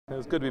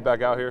It's good to be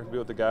back out here, be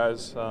with the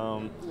guys,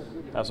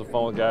 have some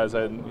fun with guys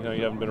that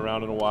you haven't been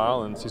around in a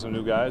while, and see some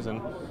new guys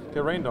and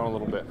get rained on a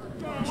little bit.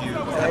 Did you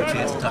have a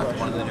chance to talk to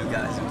one of the new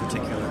guys in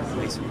particular,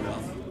 Mason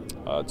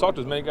Rudolph? Talked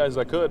to as many guys as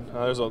I could.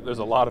 There's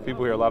a lot of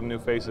people here, a lot of new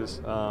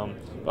faces.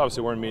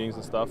 Obviously, we're in meetings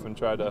and stuff, and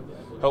tried to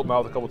help them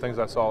out with a couple things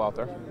I saw out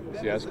there.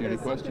 Has he asked you any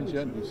questions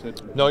yet? You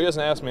said no, he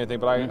hasn't asked me anything,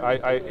 but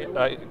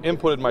I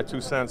inputted my 2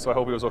 cents, so I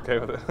hope he was okay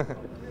with it.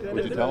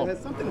 What'd you tell him? Has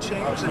something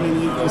changed? I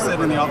mean, you said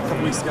in the office a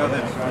couple weeks ago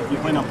that you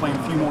plan on playing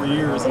a few more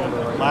years, and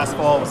last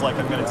fall was like,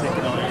 I'm going to take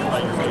it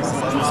by your faces.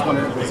 I was just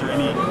wondering,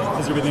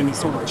 has there been any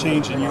sort of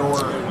change in your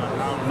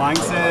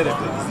mindset?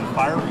 Is the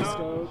fire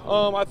restored?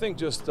 I think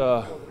just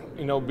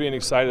being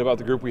excited about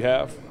the group we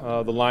have,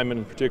 the linemen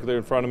in particular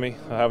in front of me,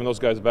 having those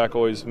guys back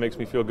always makes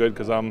me feel good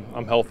because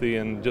I'm healthy,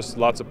 and just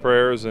lots of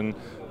prayers and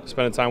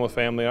spending time with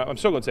family. I'm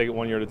still going to take it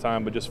 1 year at a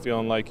time, but just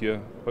feeling like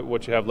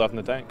what you have left in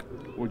the tank.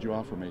 What'd you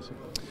offer Mason?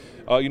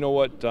 You know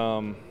what?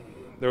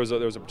 There was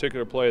a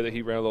particular play that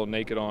he ran a little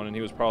naked on, and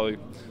he was probably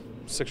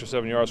 6 or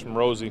 7 yards from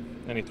Rosie,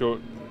 and he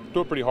threw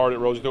it pretty hard at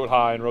Rosie, threw it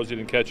high, and Rosie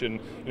didn't catch it. And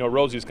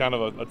Rosie's kind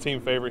of a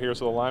team favorite here,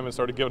 so the linemen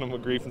started giving him a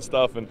grief and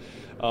stuff. And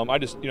I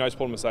just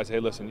pulled him aside and said, hey,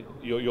 listen,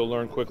 you'll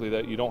learn quickly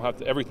that you don't have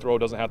to. Every throw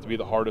doesn't have to be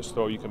the hardest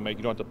throw you can make.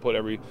 You don't have to put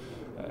every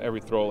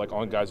throw like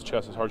on guys'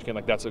 chest as hard as you can.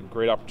 Like, that's a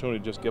great opportunity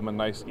to just give him a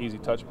nice, easy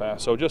touch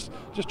pass. So just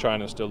trying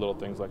to instill little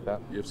things like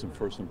that. You have some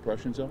first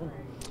impressions of him?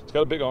 He's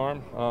got a big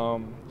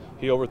arm.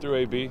 He overthrew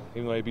AB,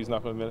 even though AB's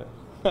not going to admit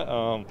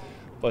it.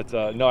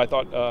 But no, I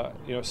thought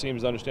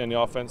seems to understand the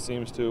offense,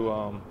 seems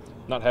to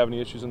not have any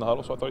issues in the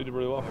huddle, so I thought he did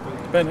really well.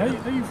 Ben,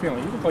 how you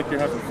feeling? You look like you're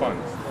having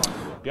fun.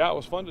 Yeah, it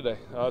was fun today.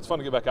 It's fun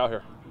to get back out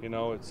here.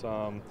 It's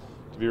to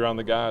be around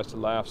the guys, to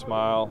laugh,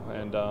 smile,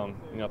 and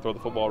throw the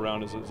football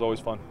around is always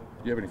fun.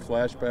 Do you have any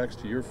flashbacks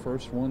to your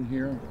first one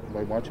here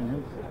by watching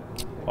him?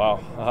 Wow,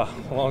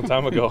 a long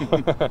time ago.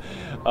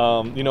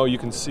 You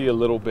can see a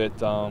little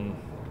bit.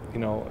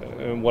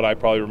 And what I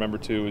probably remember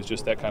too is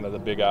just that kind of the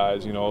big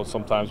eyes.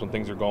 Sometimes when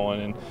things are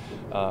going,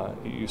 and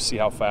you see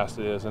how fast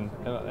it is, and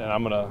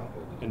I'm gonna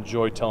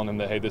enjoy telling him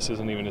that, hey, this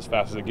isn't even as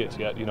fast as it gets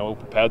yet.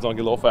 Pads on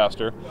get a little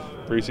faster,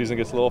 preseason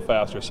gets a little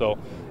faster. So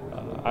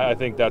I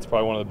think that's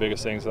probably one of the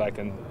biggest things that I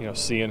can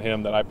see in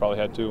him that I probably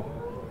had too.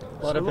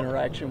 A lot of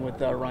interaction with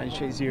Ryan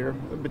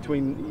Shazier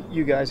between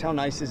you guys. How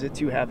nice is it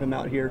to have him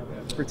out here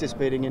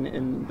participating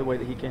in the way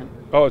that he can?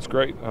 Oh, it's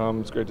great.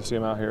 It's great to see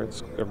him out here.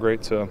 It's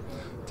great to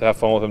have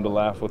fun with him, to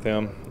laugh with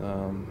him.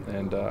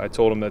 And I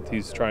told him that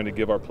he's trying to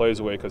give our plays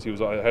away because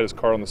I had his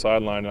card on the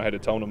sideline, and I had to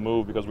tell him to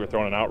move because we were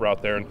throwing an out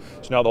route there. And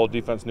so now the whole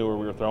defense knew where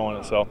we were throwing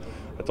it. So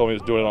I told him he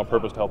was doing it on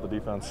purpose to help the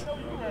defense.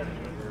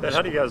 Ben,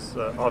 how do you guys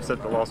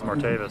offset the loss of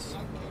Martavis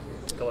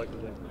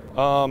collectively?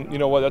 You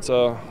know what?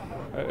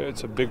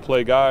 It's a big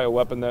play guy, a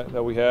weapon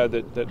that we had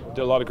that did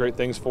a lot of great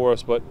things for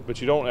us.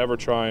 But you don't ever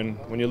try and,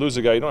 when you lose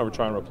a guy, you don't ever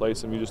try and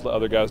replace him. You just let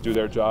other guys do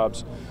their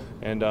jobs.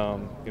 And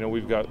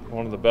we've got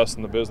one of the best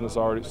in the business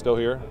already still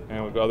here,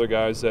 and we've got other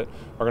guys that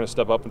are going to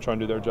step up and try and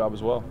do their job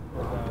as well.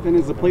 And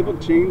has the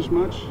playbook changed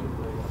much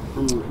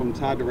from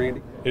Todd to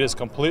Randy? It is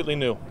completely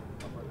new.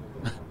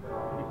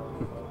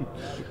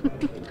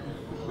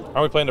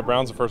 Aren't we playing the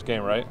Browns the first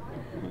game, right?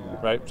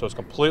 Right. So it's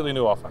completely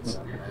new offense.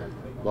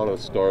 A lot of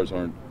stars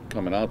aren't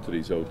coming out to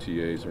these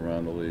OTAs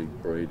around the league.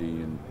 Brady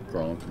and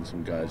Gronk and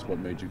some guys. What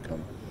made you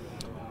come?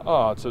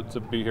 Oh, to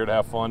be here to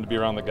have fun, to be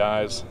around the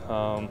guys.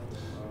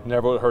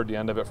 Never would have heard the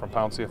end of it from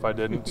Pouncey if I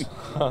didn't.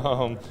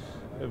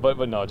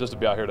 But no, just to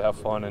be out here to have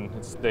fun, and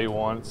it's day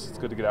one. It's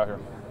good to get out here.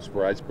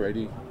 Surprised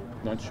Brady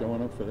not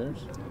showing up for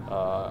theirs?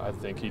 I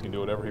think he can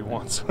do whatever he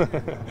wants.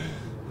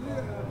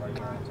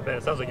 Ben,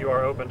 it sounds like you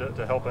are open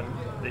to helping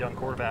the young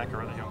quarterback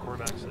or the young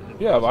quarterbacks.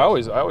 Yeah, I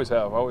always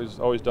have.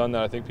 Always done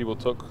that. I think people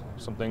took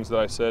some things that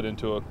I said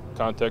into a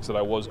context that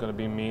I was going to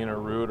be mean or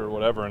rude or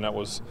whatever, and that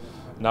was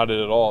not it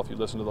at all. If you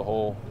listen to the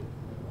whole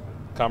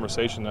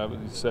conversation, that was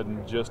said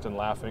in jest and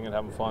laughing and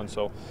having fun.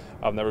 So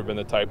I've never been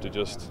the type to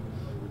just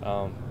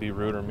be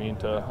rude or mean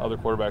to other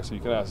quarterbacks. So you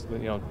can ask,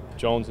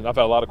 Jones, and I've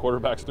had a lot of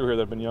quarterbacks through here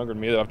that have been younger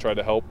than me that I've tried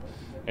to help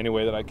any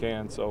way that I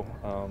can. So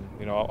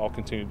I'll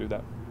continue to do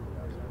that.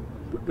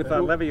 With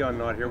Le'Veon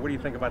not here, what do you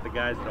think about the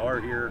guys that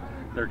are here?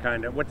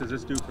 What does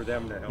this do for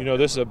them to help?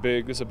 This is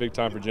a big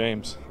time for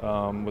James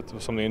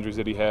with some of the injuries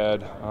that he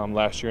had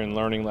last year and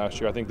learning last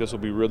year. I think this will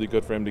be really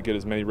good for him to get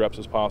as many reps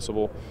as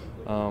possible,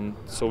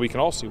 so we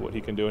can all see what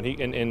he can do,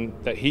 and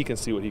that he can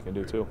see what he can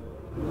do too.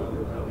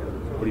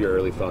 What are your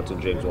early thoughts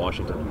on James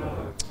Washington?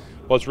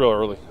 Well, it's real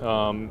early.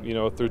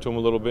 Threw to him a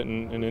little bit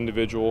in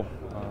individual.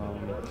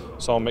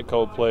 Saw him make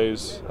couple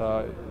plays.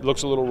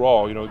 Looks a little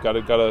raw. Got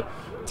to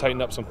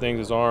tighten up some things,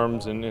 his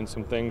arms and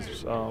some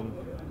things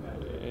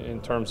in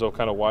terms of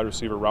kind of wide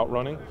receiver route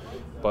running.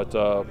 But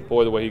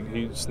boy, the way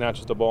he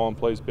snatches the ball and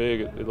plays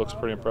big, it looks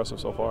pretty impressive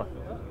so far.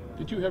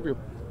 Did you have your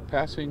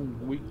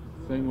passing week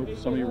thing with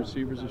some of your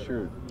receivers this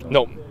year?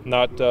 No,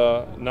 not.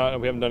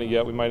 We haven't done it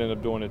yet. We might end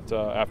up doing it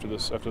after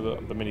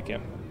the mini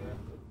camp.